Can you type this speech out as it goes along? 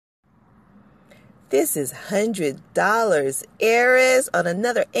This is $100 Heiress on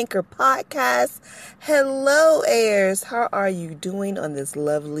another Anchor podcast. Hello, heirs. How are you doing on this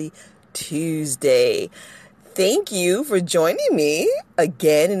lovely Tuesday? Thank you for joining me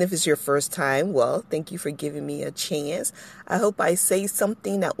again. And if it's your first time, well, thank you for giving me a chance. I hope I say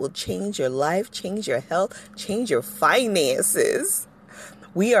something that will change your life, change your health, change your finances.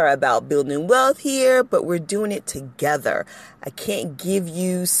 We are about building wealth here, but we're doing it together. I can't give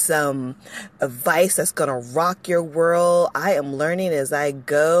you some advice that's going to rock your world. I am learning as I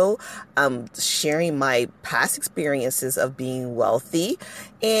go. I'm sharing my past experiences of being wealthy.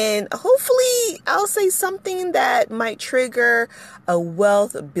 And hopefully I'll say something that might trigger a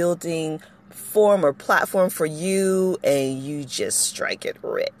wealth building form or platform for you, and you just strike it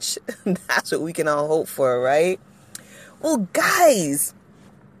rich. That's what we can all hope for, right? Well, guys,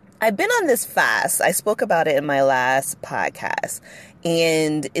 I've been on this fast. I spoke about it in my last podcast,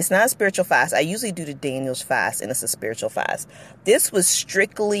 and it's not a spiritual fast. I usually do the Daniel's fast, and it's a spiritual fast. This was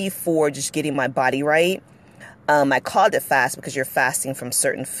strictly for just getting my body right. I called it fast because you're fasting from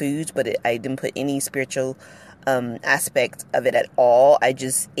certain foods, but I didn't put any spiritual aspect of it at all. I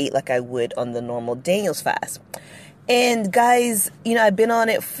just ate like I would on the normal Daniel's fast. And guys, I've been on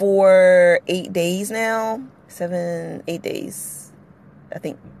it for 8 days now. 8 days, I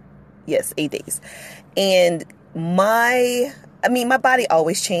think. Yes, 8 days. And my body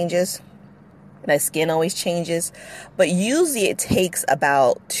always changes. My skin always changes. But usually it takes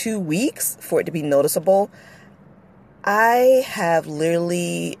about 2 weeks for it to be noticeable. I have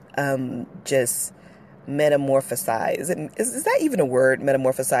literally just metamorphosized. Is that even a word,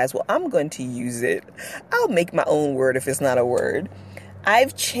 metamorphosized? Well, I'm going to use it. I'll make my own word if it's not a word.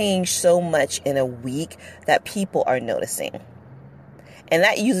 I've changed so much in a week that people are noticing. And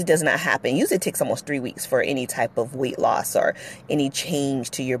that usually does not happen. Usually it takes almost 3 weeks for any type of weight loss or any change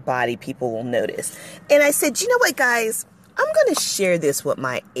to your body. People will notice. And I said, you know what, guys? I'm going to share this with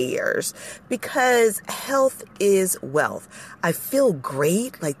my heirs because health is wealth. I feel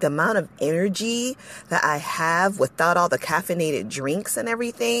great, like the amount of energy that I have without all the caffeinated drinks and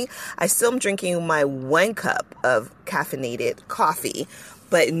everything. I still am drinking my 1 cup of caffeinated coffee,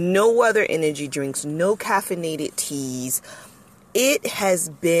 but no other energy drinks, no caffeinated teas. It has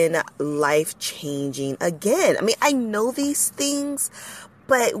been life-changing again. I know these things,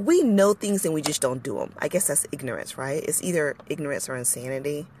 but we know things and we just don't do them. I guess that's ignorance, right? It's either ignorance or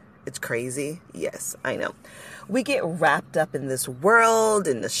insanity. It's crazy. Yes, I know. We get wrapped up in this world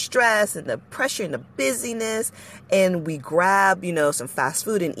and the stress and the pressure and the busyness, and we grab, some fast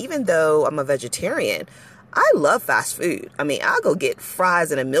food. And even though I'm a vegetarian, I love fast food. I'll go get fries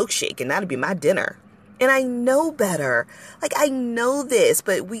and a milkshake and that'll be my dinner. And I know better. I know this,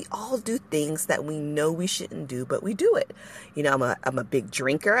 but we all do things that we know we shouldn't do, but we do it. I'm a big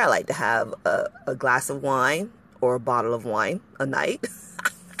drinker. I like to have a glass of wine or a bottle of wine a night.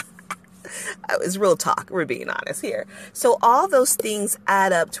 It's real talk. We're being honest here. So all those things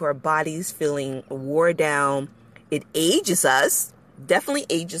add up to our bodies feeling wore down. It ages us, definitely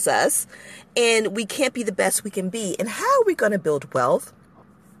ages us, and we can't be the best we can be. And how are we going to build wealth?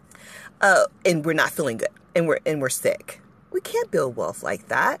 And we're not feeling good, and we're sick. We can't build wealth like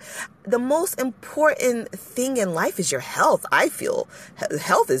that. The most important thing in life is your health. I feel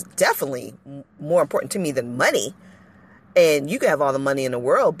health is definitely more important to me than money. And you can have all the money in the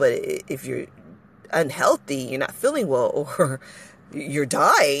world, but if you're unhealthy, you're not feeling well, or you're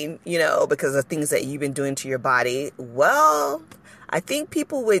dying, because of things that you've been doing to your body. Well, I think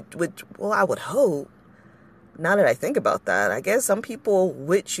people I would hope. Now that I think about that, I guess some people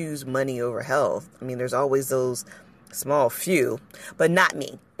would choose money over health. There's always those small few, but not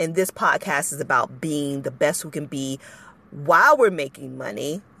me. And this podcast is about being the best we can be while we're making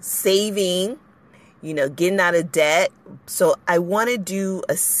money, saving, getting out of debt. So I want to do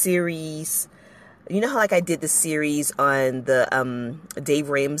a series. How I did the series on the Dave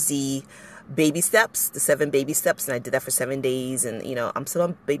Ramsey baby steps, the 7 baby steps, and I did that for 7 days, and I'm still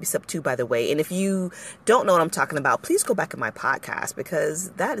on baby step 2, by the way. And if you don't know what I'm talking about, please go back in my podcast, because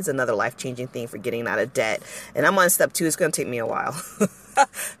that is another life-changing thing for getting out of debt. And I'm on step 2. It's going to take me a while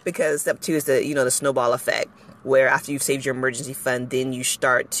because step 2 is the snowball effect, where after you've saved your emergency fund, then you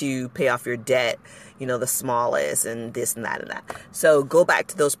start to pay off your debt, the smallest, and this and that and that. So go back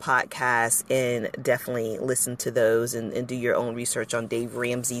to those podcasts and definitely listen to those and do your own research on Dave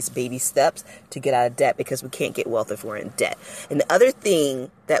Ramsey's baby steps to get out of debt, because we can't get wealth if we're in debt. And the other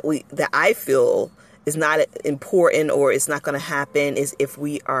thing that I feel is not important, or it's not going to happen, is if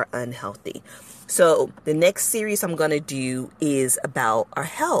we are unhealthy. So the next series I'm going to do is about our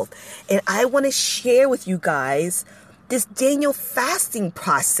health. And I want to share with you guys this Daniel fasting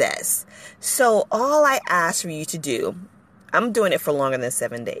process. So all I ask for you to do, I'm doing it for longer than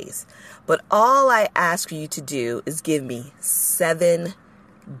 7 days, but all I ask for you to do is give me 7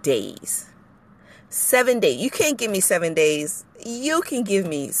 days. 7 days. You can't give me 7 days. You can give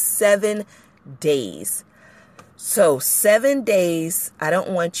me 7 days. So 7 days, I don't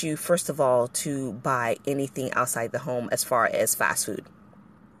want you, first of all, to buy anything outside the home as far as fast food.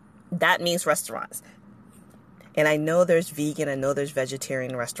 That means restaurants. And I know there's vegan, I know there's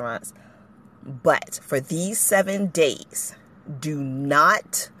vegetarian restaurants. But for these 7 days, do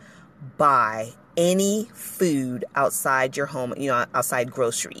not buy any food outside your home, outside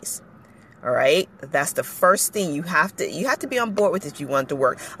groceries. All right. That's the first thing you have to be on board with if you want it to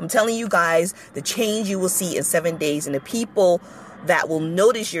work. I'm telling you guys, the change you will see in 7 days, and the people that will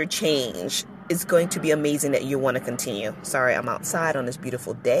notice your change is going to be amazing, that you want to continue. Sorry, I'm outside on this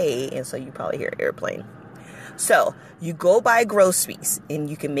beautiful day, and so you probably hear an airplane. So you go buy groceries and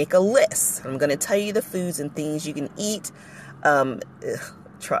you can make a list. I'm going to tell you the foods and things you can eat.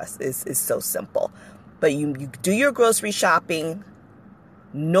 Trust, it's so simple. But you do your grocery shopping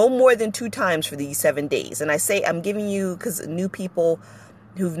no more than 2 times for these 7 days. And I say, I'm giving you, because new people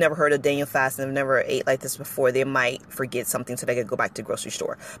who've never heard of Daniel fast and have never ate like this before, they might forget something, so they could go back to the grocery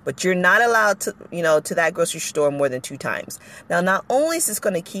store. But you're not allowed to, to that grocery store more than 2 times. Now, not only is this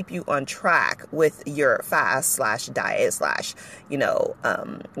going to keep you on track with your fast / diet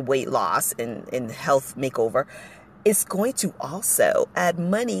 / weight loss and health makeover, it's going to also add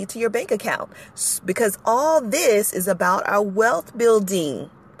money to your bank account, because all this is about our wealth building,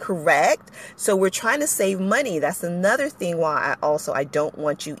 correct? So we're trying to save money. That's another thing why I don't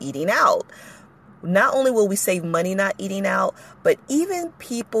want you eating out. Not only will we save money not eating out, but even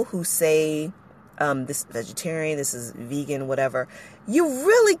people who say, this is vegetarian, this is vegan, whatever, you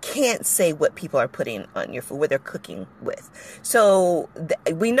really can't say what people are putting on your food, what they're cooking with. So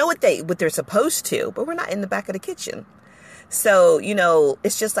we know what they're supposed to, but we're not in the back of the kitchen. So,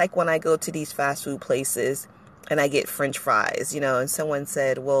 it's just like when I go to these fast food places and I get French fries, and someone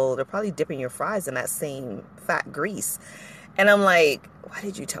said, well, they're probably dipping your fries in that same fat grease. And I'm like, why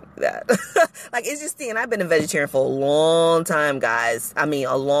did you tell me that? Like, it's just and I've been a vegetarian for a long time, guys. I mean,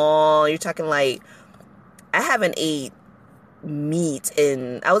 you're talking like, I haven't ate meat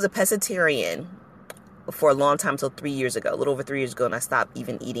I was a pescatarian for a long time, until 3 years ago, a little over 3 years ago, and I stopped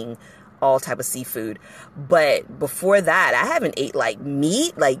even eating all type of seafood. But before that, I haven't ate like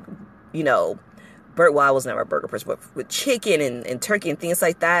meat, I was never a burger person, but with chicken and turkey and things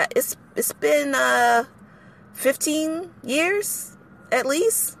like that, it's been 15 years, at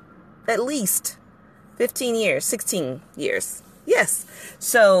least 15 years, 16 years. Yes.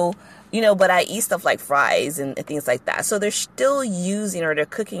 So, but I eat stuff like fries and things like that. So they're still using, or they're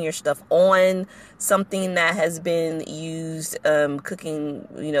cooking your stuff on something that has been used, cooking,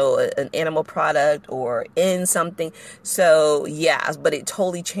 an animal product or in something. So yeah, but it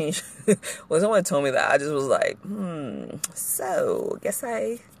totally changed. When someone told me that, I just was like, so I guess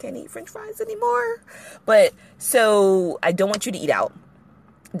I can't eat French fries anymore. But so I don't want you to eat out.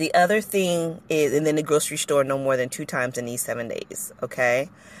 The other thing is, and then the grocery store no more than 2 times in these 7 days. Okay.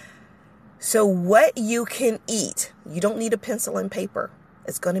 So what you can eat, you don't need a pencil and paper.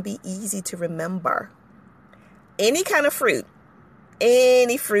 It's going to be easy to remember. Any kind of fruit,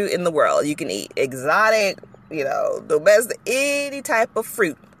 any fruit in the world you can eat. Exotic, domestic, any type of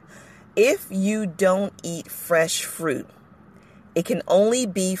fruit. If you don't eat fresh fruit, it can only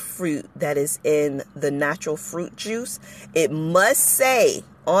be fruit that is in the natural fruit juice. It must say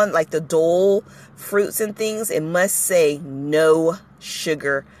on like the Dole fruits and things, it must say no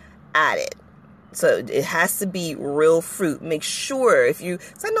sugar added. So it has to be real fruit. Make sure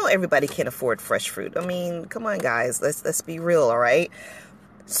because I know everybody can't afford fresh fruit. I mean, come on, guys, let's be real, all right?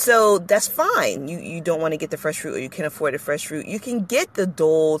 So that's fine. You don't want to get the fresh fruit, or you can't afford the fresh fruit. You can get the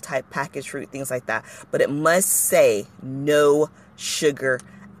Dole type packaged fruit, things like that, but it must say no sugar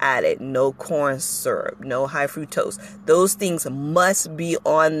added, no corn syrup, no high fructose. Those things must be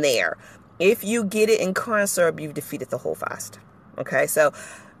on there. If you get it in corn syrup, you've defeated the whole fast. Okay, so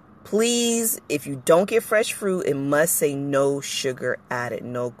please, if you don't get fresh fruit, it must say no sugar added,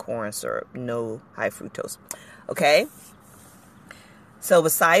 no corn syrup, no high fructose. Okay? So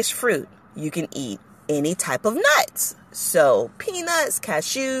besides fruit, you can eat any type of nuts. So peanuts,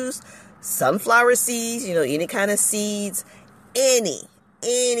 cashews, sunflower seeds, any kind of seeds,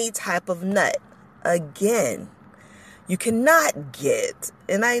 any type of nut. Again, you cannot get,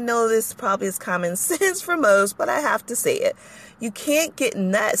 and I know this probably is common sense for most, but I have to say it. You can't get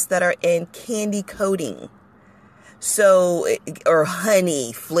nuts that are in candy coating. So, or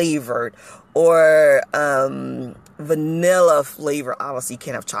honey flavored, or vanilla flavor. Obviously, you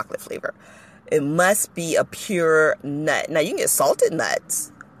can't have chocolate flavor. It must be a pure nut. Now, you can get salted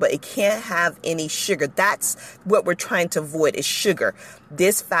nuts, but it can't have any sugar. That's what we're trying to avoid, is sugar.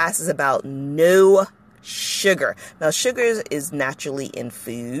 This fast is about no sugar. Now, sugar is naturally in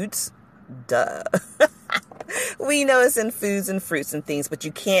foods. Duh. We know it's in foods and fruits and things, but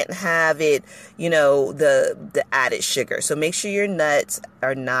you can't have it, the added sugar. So make sure your nuts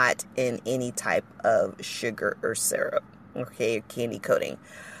are not in any type of sugar or syrup, okay, or candy coating.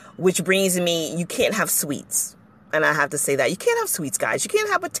 Which brings me, you can't have sweets. And I have to say that. You can't have sweets, guys. You can't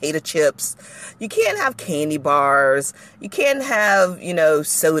have potato chips. You can't have candy bars. You can't have,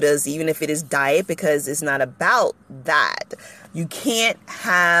 sodas, even if it is diet, because it's not about that. You can't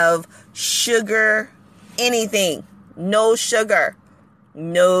have sugar, anything. No sugar.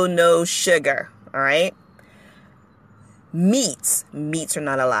 No sugar. All right? Meats are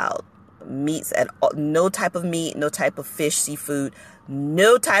not allowed. Meats at all. No type of meat, no type of fish, seafood.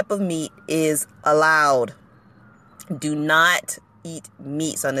 No type of meat is allowed. Do not eat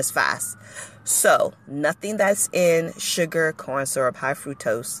meats on this fast. So, nothing that's in sugar, corn syrup, high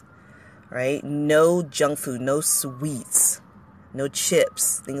fructose, right? No junk food, no sweets, no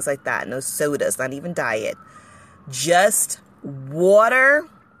chips, things like that. No sodas, not even diet. Just water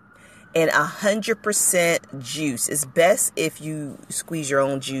and 100% juice. It's best if you squeeze your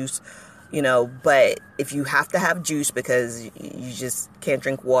own juice, but if you have to have juice because you just can't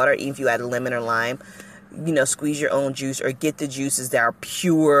drink water, even if you add a lemon or lime, squeeze your own juice or get the juices that are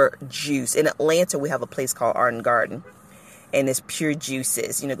pure juice. In Atlanta, we have a place called Art & Garden, and it's pure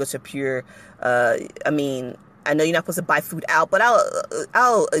juices. Go to pure, I know you're not supposed to buy food out, but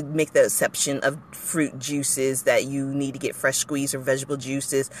I'll make the exception of fruit juices that you need to get fresh squeezed or vegetable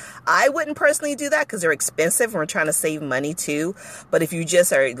juices. I wouldn't personally do that because they're expensive and we're trying to save money too. But if you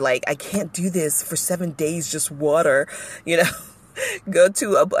just are like, I can't do this for 7 days, just water, go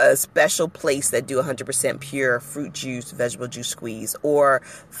to a special place that do 100% pure fruit juice, vegetable juice squeeze, or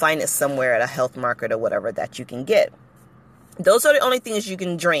find it somewhere at a health market or whatever that you can get. Those are the only things you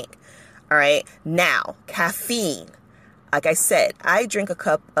can drink. All right. Now, caffeine. Like I said, I drink a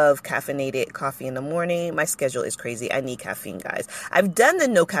cup of caffeinated coffee in the morning. My schedule is crazy. I need caffeine, guys. I've done the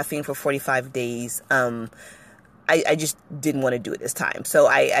no caffeine for 45 days. I just didn't want to do it this time. So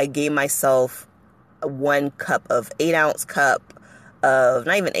I gave myself 1 cup of 8-ounce cup of,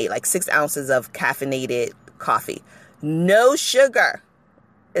 not even 8, like 6 ounces of caffeinated coffee. No sugar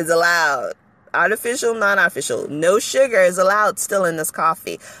is allowed. Artificial, non-artificial. No sugar is allowed still in this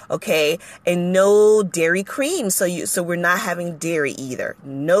coffee. Okay. And no dairy cream. So we're not having dairy either.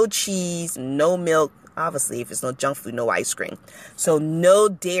 No cheese, no milk. Obviously, if it's no junk food, no ice cream. So no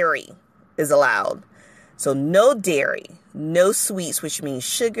dairy is allowed. So no dairy, no sweets, which means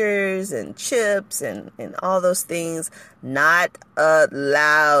sugars and chips and all those things, not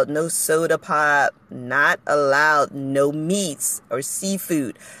allowed. No soda pop, not allowed. No meats or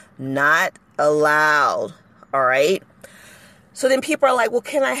seafood, not allowed. All right. So then people are like, well,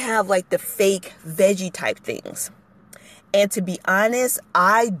 can I have like the fake veggie type things? And to be honest,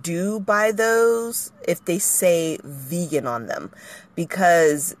 I do buy those if they say vegan on them,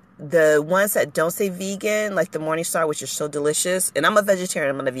 because the ones that don't say vegan, like the Morningstar, which is so delicious, and I'm a vegetarian,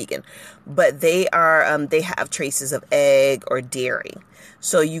 I'm not a vegan, but they have traces of egg or dairy.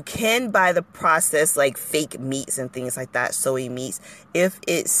 So you can buy the processed like fake meats and things like that, soy meats, if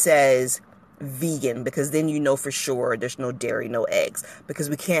it says vegan, because then you know for sure there's no dairy, no eggs,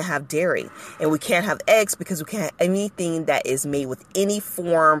 because we can't have dairy and we can't have eggs because we can't have anything that is made with any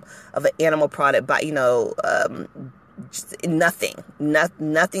form of an animal product, but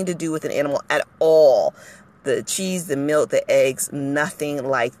nothing to do with an animal at all. The cheese, the milk, the eggs, nothing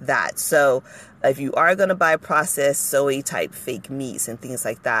like that. So if you are going to buy processed soy type fake meats and things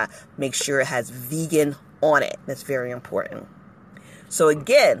like that, make sure it has vegan on it. That's very important. So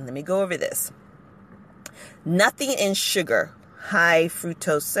again, let me go over this. Nothing in sugar, high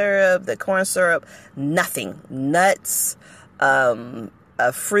fructose syrup, the corn syrup, nothing. Nuts,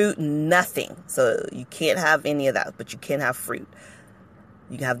 fruit, nothing. So you can't have any of that, but you can have fruit.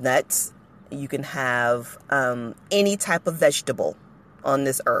 You can have nuts. You can have any type of vegetable on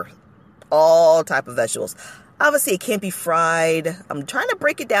this earth. All type of vegetables. Obviously, it can't be fried. I'm trying to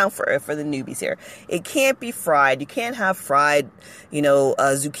break it down for the newbies here. It can't be fried. You can't have fried,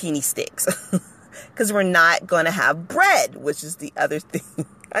 zucchini sticks. Because we're not going to have bread, which is the other thing.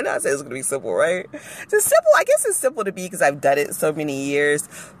 I know I said it's going to be simple, right? It's simple. I guess it's simple to be because I've done it so many years.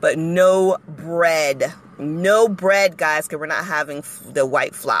 But no bread. No bread, guys, because we're not having the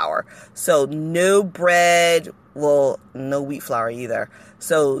white flour. So no bread. Well, no wheat flour either.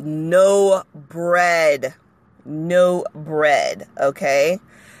 So no bread. no bread, okay?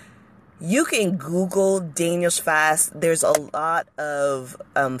 You can Google Daniel's fast. There's a lot of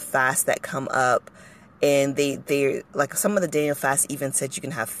fasts that come up, and they like some of the Daniel fasts even said you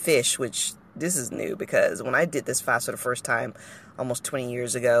can have fish, which this is new because when I did this fast for the first time almost 20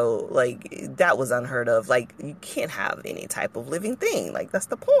 years ago, like that was unheard of. Like you can't have any type of living thing. Like that's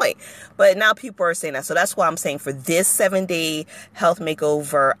the point. But now people are saying that. So that's why I'm saying for this 7-day health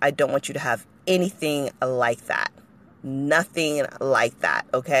makeover, I don't want you to have anything like that. Nothing like that,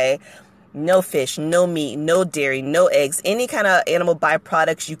 okay? No fish, no meat, no dairy, no eggs, any kind of animal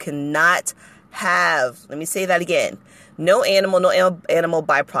byproducts you cannot have. Let me say that again. No animal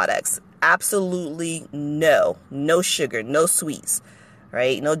byproducts. Absolutely no. No sugar, no sweets,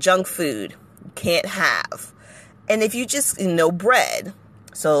 right? No junk food. You can't have. And if you just, no bread.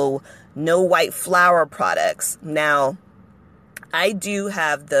 So no white flour products. Now, I do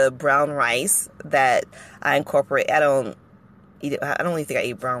have the brown rice that I incorporate. I don't even think I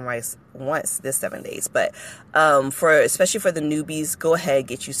ate brown rice once this 7 days, but especially for the newbies, go ahead,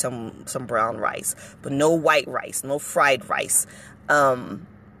 get you some brown rice, but no white rice, no fried rice.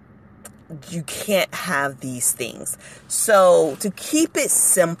 You can't have these things. So to keep it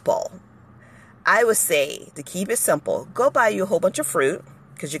simple, I would say to keep it simple, go buy you a whole bunch of fruit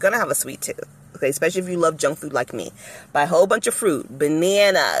because you're going to have a sweet tooth. Okay, especially if you love junk food like me. Buy a whole bunch of fruit,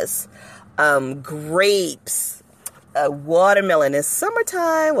 bananas, grapes, watermelon. It's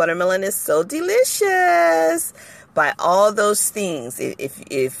summertime. Watermelon is so delicious. Buy all those things.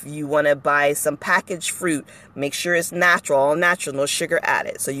 If you want to buy some packaged fruit, make sure it's natural, all natural, no sugar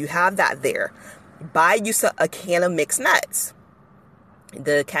added. So you have that there. Buy you a can of mixed nuts.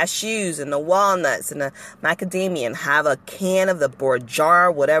 The cashews and the walnuts and the macadamia, and have a can of or a jar,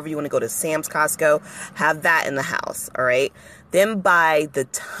 whatever you want to go to Sam's, Costco, have that in the house, all right? Then buy the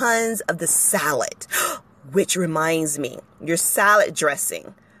tons of the salad, which reminds me, your salad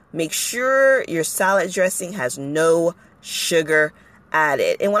dressing. Make sure your salad dressing has no sugar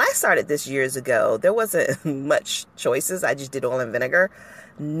added. And when I started this years ago, there wasn't much choices. I just did oil and vinegar.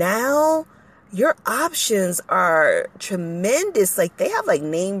 Now, your options are tremendous. Like they have like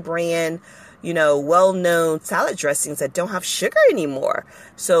name brand, well-known salad dressings that don't have sugar anymore.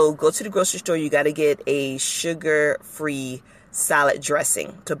 So go to the grocery store. You got to get a sugar-free salad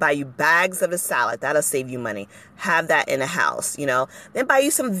dressing to buy you bags of the salad. That'll save you money. Have that in the house, Then buy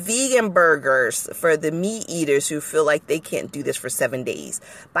you some vegan burgers for the meat eaters who feel like they can't do this for 7 days.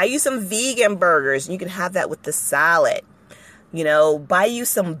 Buy you some vegan burgers and you can have that with the salad. Buy you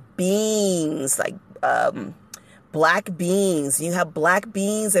some beans, like black beans. You have black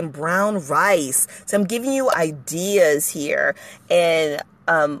beans and brown rice. So I'm giving you ideas here. And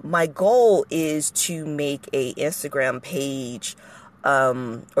my goal is to make a Instagram page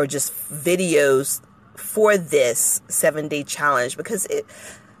or just videos for this 7-day challenge because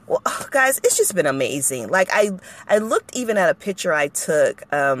guys, it's just been amazing. Like I looked even at a picture I took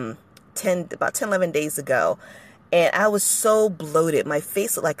about 11 days ago. And I was so bloated. My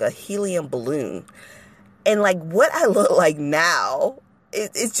face looked like a helium balloon. And like what I look like now,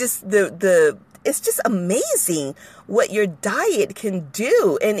 it's just it's just amazing what your diet can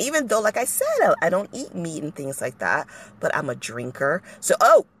do. And even though, like I said, I don't eat meat and things like that, but I'm a drinker. So,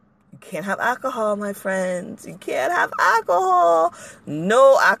 you can't have alcohol, my friends. You can't have alcohol.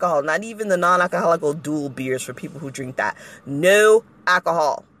 No alcohol. Not even the non-alcoholic or dual beers for people who drink that. No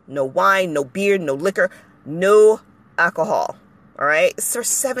alcohol. No wine, no beer, no liquor. No alcohol. All right. So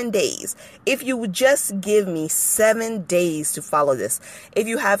 7 days. If you would just give me 7 days to follow this. If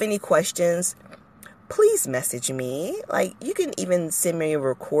you have any questions, please message me. Like you can even send me a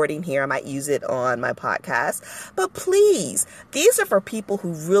recording here. I might use it on my podcast. But please, these are for people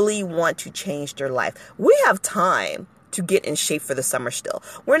who really want to change their life. We have time to get in shape for the summer still.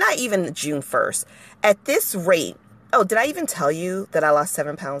 We're not even June 1st. At this rate, did I even tell you that I lost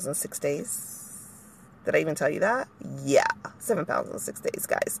 7 pounds in 6 days? Did I even tell you that? Yeah, 7 pounds in 6 days,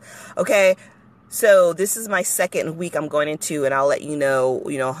 guys. Okay, so this is my second week I'm going into, and I'll let you know,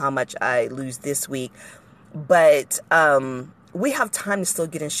 how much I lose this week. But we have time to still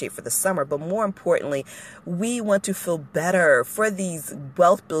get in shape for the summer. But more importantly, we want to feel better for these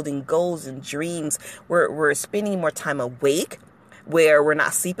wealth-building goals and dreams. We're spending more time awake, where we're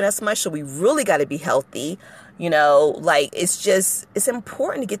not sleeping as much, so we really got to be healthy. It's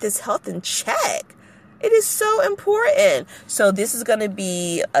important to get this health in check. It is so important. So this is going to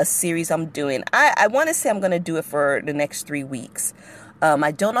be a series I'm doing. I want to say I'm going to do it for the next 3 weeks.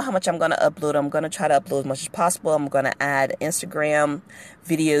 I don't know how much I'm going to upload. I'm going to try to upload as much as possible. I'm going to add Instagram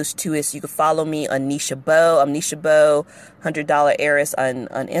videos to it. So you can follow me on Nisha Bow. I'm Nisha Bow, $100 Heiress on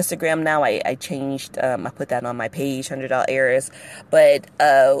Instagram now. I changed, I put that on my page, $100 Heiress. But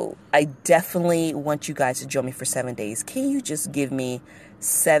I definitely want you guys to join me for 7 days. Can you just give me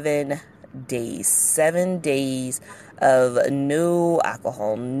 7 days? 7 days of no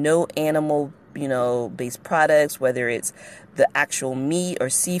alcohol, no animal based products, whether it's the actual meat or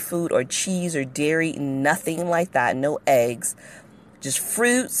seafood or cheese or dairy, nothing like that. No eggs, just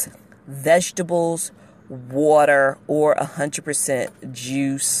fruits, vegetables, water, or 100%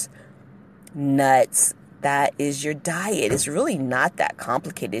 juice, nuts. That is your diet. It's really not that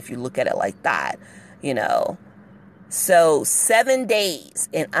complicated if you look at it like that, So 7 days,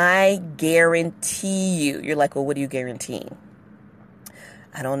 and I guarantee you're like, well, what are you guaranteeing?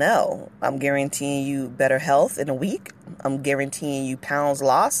 I don't know. I'm guaranteeing you better health in a week. I'm guaranteeing you pounds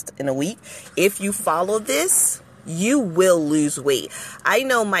lost in a week. If you follow this, you will lose weight. I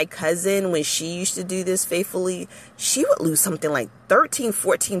know my cousin, when she used to do this faithfully, she would lose something like 13,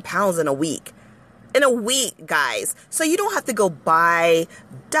 14 pounds in a week. In a week, guys. So you don't have to go buy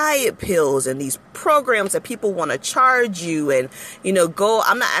diet pills and these programs that people want to charge you and,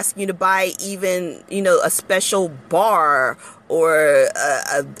 I'm not asking you to buy even, a special bar or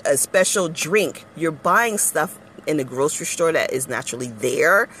a special drink. You're buying stuff in the grocery store that is naturally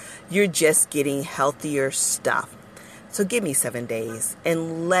there. You're just getting healthier stuff. So give me 7 days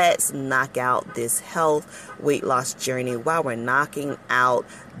and let's knock out this health weight loss journey while we're knocking out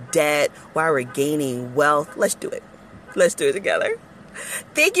debt, while we're gaining wealth. Let's do it. Let's do it together.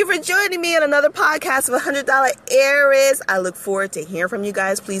 Thank you for joining me on another podcast of $100 Heiress. I look forward to hearing from you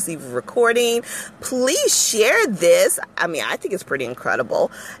guys. Please leave a recording. Please share this. I think it's pretty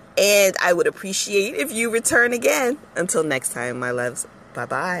incredible. And I would appreciate if you return again. Until next time, my loves.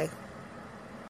 Bye-bye.